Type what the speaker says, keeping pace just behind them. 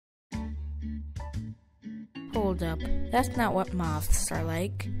Hold up, that's not what moths are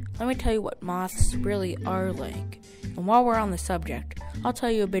like. Let me tell you what moths really are like. And while we're on the subject, I'll tell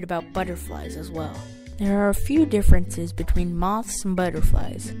you a bit about butterflies as well. There are a few differences between moths and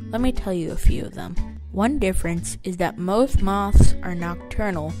butterflies. Let me tell you a few of them. One difference is that most moths are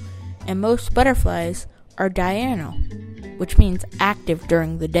nocturnal and most butterflies are diurnal, which means active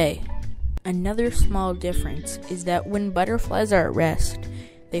during the day. Another small difference is that when butterflies are at rest,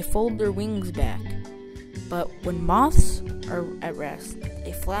 they fold their wings back. But when moths are at rest,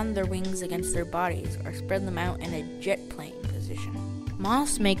 they flatten their wings against their bodies or spread them out in a jet plane position.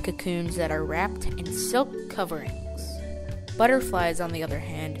 Moths make cocoons that are wrapped in silk coverings. Butterflies, on the other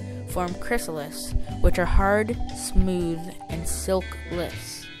hand, form chrysalis, which are hard, smooth, and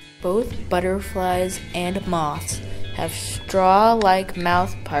silkless. Both butterflies and moths have straw-like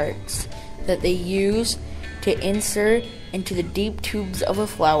mouth parts that they use to insert into the deep tubes of a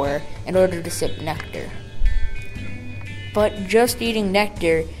flower in order to sip nectar. But just eating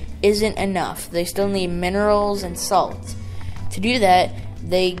nectar isn't enough. They still need minerals and salts. To do that,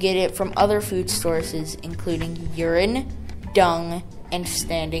 they get it from other food sources, including urine, dung, and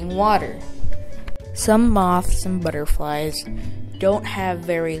standing water. Some moths and butterflies don't have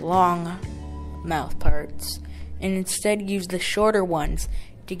very long mouth parts, and instead use the shorter ones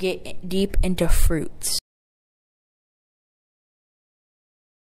to get deep into fruits.